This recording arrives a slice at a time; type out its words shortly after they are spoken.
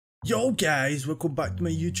Yo guys, welcome back to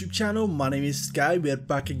my YouTube channel. My name is Skyy. We're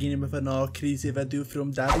back again with another crazy video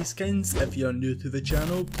from Daddyskins. If you're new to the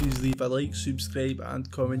channel, please leave a like, subscribe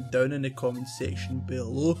and comment down in the comment section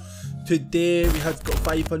below. Today we have got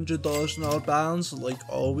 $500 in our balance like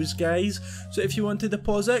always guys. So if you want to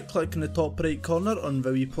deposit, click in the top right corner on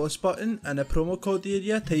the wee plus button. In the promo code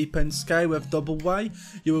area, type in Skyy with double Y.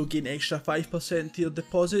 You will gain extra 5% to your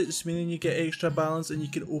deposits, meaning you get extra balance and you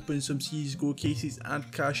can open some CSGO cases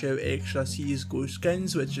and cash out extra CSGO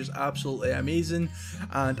skins, which is absolutely amazing.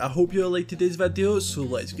 And I hope you all like today's video, so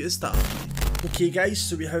let's get started. Okay guys,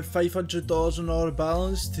 so we have $500 on our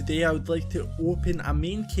balance. Today I would like to open a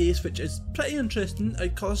main case which is pretty interesting.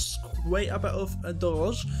 It costs quite a bit of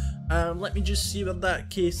dollars. Let me just see what that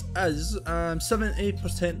case is.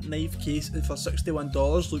 70% knife case for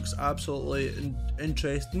 $61 looks absolutely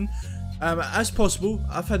interesting. As possible,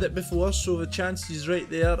 I've had it before, so the chances right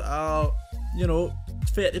there are, you know,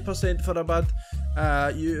 30% for a bad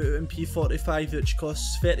UMP 45 which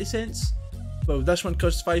costs 30 cents. Well, this one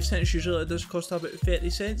costs 5 cents, usually it does cost about 30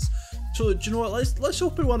 cents. So do you know what, let's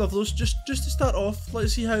open one of those just to start off.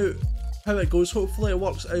 Let's see how it goes. Hopefully it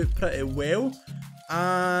works out pretty well.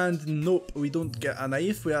 And nope, we don't get a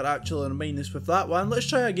knife. We are actually on a minus with that one. Let's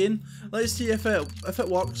try again. Let's see if it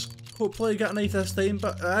works. Hopefully I get a knife this time,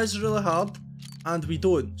 but it is really hard and we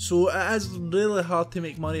don't. So it is really hard to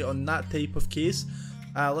make money on that type of case.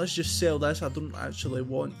 Let's just sell this. I don't actually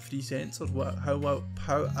want 3 cents or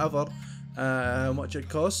however much it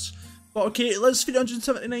costs. But okay, let's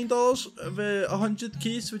 $379 of a 100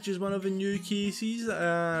 case, which is one of the new cases.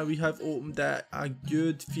 We have opened that a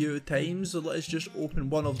good few times, so let's just open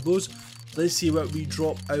one of those. Let's see what we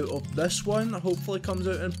drop out of this one. Hopefully it comes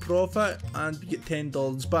out in profit and we get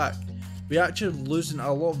 $10 back. We're actually losing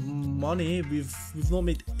a lot of money. We've not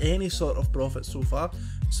made any sort of profit so far,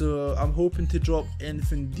 so I'm hoping to drop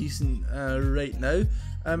anything decent right now.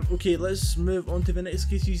 Okay, let's move on to the next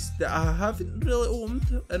cases that I haven't really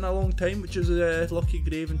opened in a long time, which is a Lucky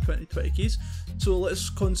Grave and 2020 case. So let's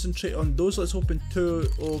concentrate on those. Let's open 2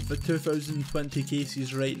 of the 2020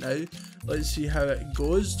 cases right now. Let's see how it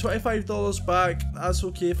goes. $25 back, that's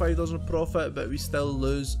okay, $5 in profit, but we still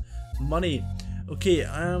lose money. Okay,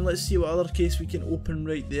 let's see what other case we can open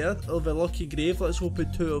right there. Of a Lucky Grave, let's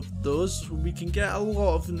open 2 of those. We can get a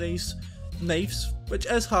lot of nice knives, which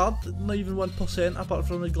is hard, not even 1% apart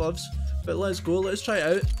from the gloves. But let's go, let's try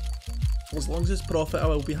it out. As long as it's profit, I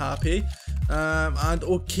will be happy. And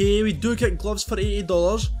okay, we do get gloves for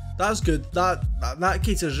 $80. That's good. That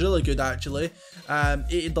case is really good actually.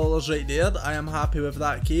 $80 right there. I am happy with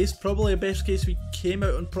that case. Probably the best case we came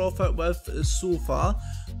out on profit with so far.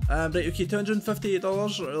 Right, okay,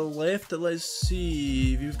 $258 left. Let's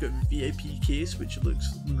see. We've got VIP case, which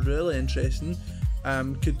looks really interesting.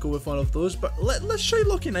 Could go with one of those, but let's try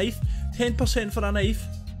Lucky Knife. 10% for a knife.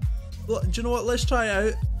 Do you know what? Let's try it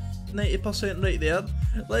out. 90% right there.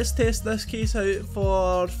 Let's test this case out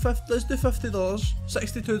for let's do $50,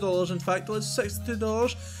 $62 in fact. Let's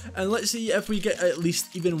 $62, and let's see if we get at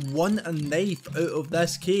least even one knife out of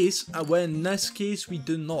this case. And when in this case we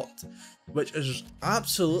do not, which is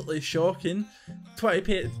absolutely shocking.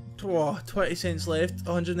 20 cents left,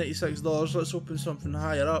 $186. Let's open something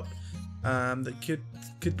higher up. That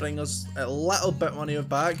could bring us a little bit money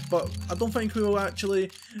back, but I don't think we will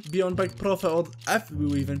actually be on big profit, or if we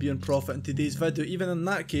will even be on profit in today's video. Even in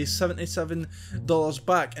that case, $77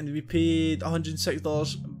 back, and we paid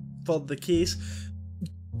 $106 for the case.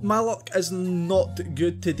 My luck is not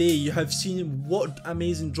good today. You have seen what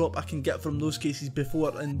amazing drop I can get from those cases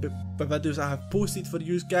before in the videos I have posted for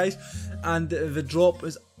you guys, and the drop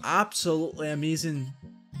is absolutely amazing.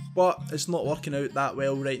 But it's not working out that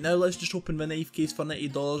well right now. Let's just open the knife case for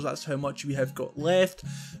 $90. That's how much we have got left.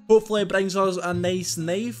 Hopefully it brings us a nice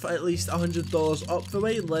knife, at least $100 up the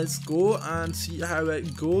way. Let's go and see how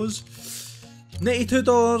it goes.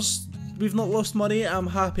 $92. We've not lost money. I'm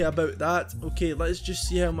happy about that. Okay, let's just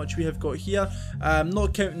see how much we have got here.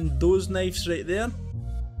 Not counting those knives right there.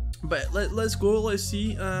 But let's go. Let's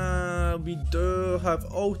see. We do have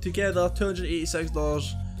altogether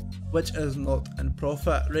 $286. Which is not in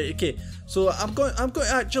profit. Right, okay, so I'm going to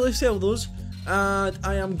actually sell those, and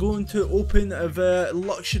I am going to open the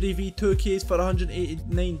luxury V2 case for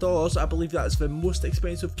 $189. I believe that's the most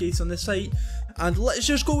expensive case on the site, and let's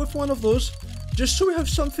just go with one of those, just so we have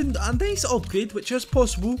something, a nice upgrade, which is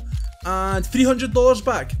possible. And $300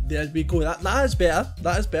 back. There we go. That is better.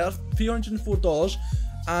 That is better. $304,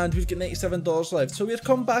 and we've got $97 left. So we're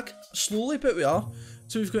come back slowly, but we are.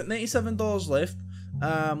 So we've got $97 left.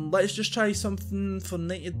 Let's just try something for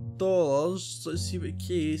 $90. Let's see what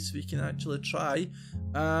case we can actually try.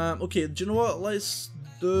 Okay, do you know what? Let's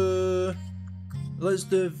do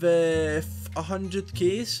the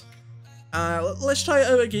 100Ks. Let's try it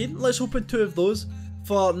out again. Let's open 2 of those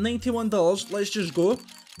for $91. Let's just go.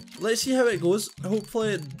 Let's see how it goes.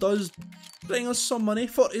 Hopefully it does bring us some money.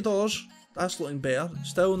 $40. That's looking better.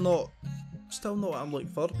 Still not what I'm looking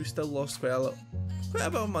for. We still lost quite a bit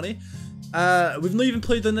of money. We've not even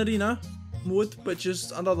played in arena mode, which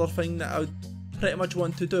is another thing that I would pretty much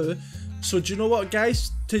want to do. So do you know what,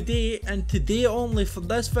 guys? Today and today only for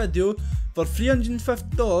this video, for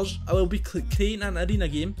 $350, I will be creating an arena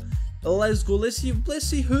game. Let's go. Let's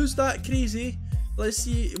see who's that crazy. Let's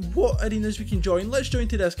see what arenas we can join. Let's join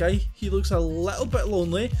to this guy. He looks a little bit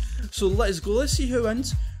lonely. So let's go. Let's see who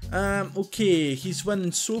wins. Okay, he's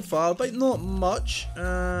winning so far, but not much.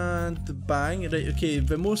 And bang. Right, okay,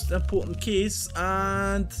 the most important case,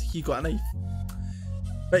 and he got a knife.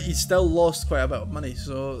 But he still lost quite a bit of money,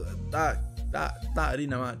 so that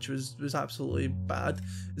arena match was absolutely bad.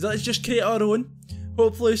 So let's just create our own.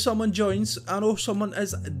 Hopefully someone joins. I know someone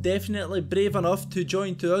is definitely brave enough to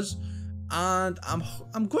join to us. And I'm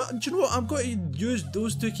going. Do you know what? I'm going to use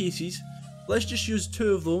those 2 cases. Let's just use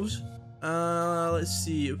 2 of those. Let's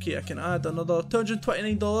see. Okay, I can add another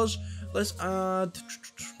 $229. Let's add.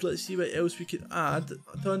 Let's see what else we could add.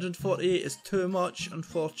 248 is too much,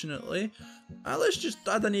 unfortunately. Let's just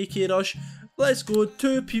add an AK rush. Let's go.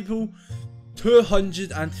 2 people.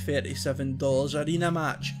 $237 arena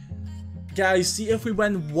match. Guys, see if we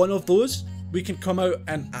win one of those, we can come out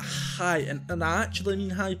in a high, and I actually mean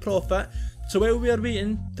high profit. So while we are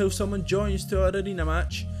waiting till someone joins to our arena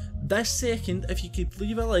match, this second, if you could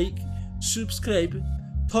leave a like, subscribe,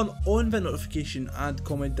 turn on the notification, and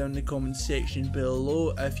comment down in the comment section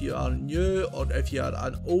below if you are new or if you are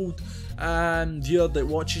an old viewer that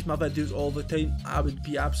watches my videos all the time. I would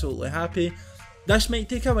be absolutely happy. This might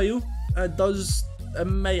take a while. It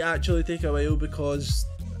might actually take a while because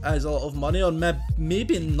as a lot of money, or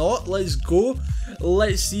maybe not. Let's go.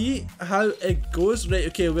 Let's see how it goes. Right,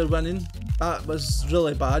 okay, we're winning. That was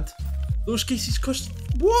really bad. Those cases cost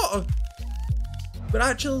what? We're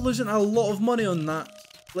actually losing a lot of money on that.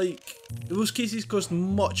 Like, those cases cost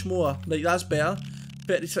much more. Like, that's better.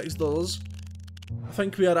 $36. I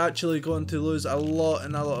think we are actually going to lose a lot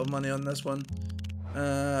of money on this one.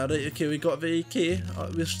 Right, okay, we got the AK.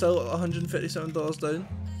 We're still at $157 down.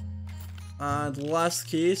 And last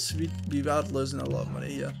case, we are losing a lot of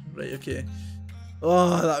money here. Right, okay.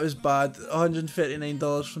 Oh, that was bad.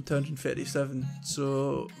 $139 from $237.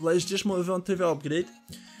 So let's just move on to the upgrade.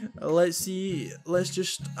 Let's see. Let's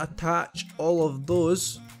just attach all of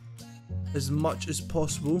those as much as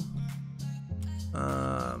possible.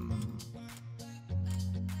 Alright,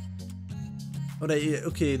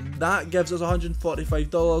 okay. That gives us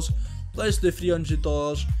 $145. Let's do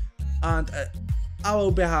 $300, and I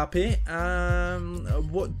will be happy.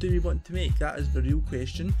 What do we want to make? That is the real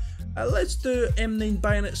question. Let's do M9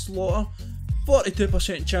 Bayonet Slaughter.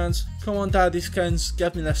 42% chance. Come on, Daddyskins,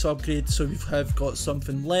 give me this upgrade so we have got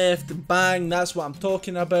something left. Bang, that's what I'm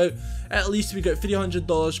talking about. At least we got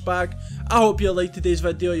 $300 back. I hope you liked today's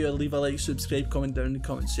video. You'll leave a like, subscribe, comment down in the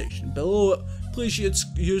comment section below. Please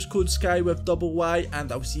use code Skyy with double Y,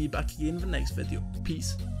 and I'll see you back again in the next video.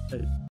 Peace out.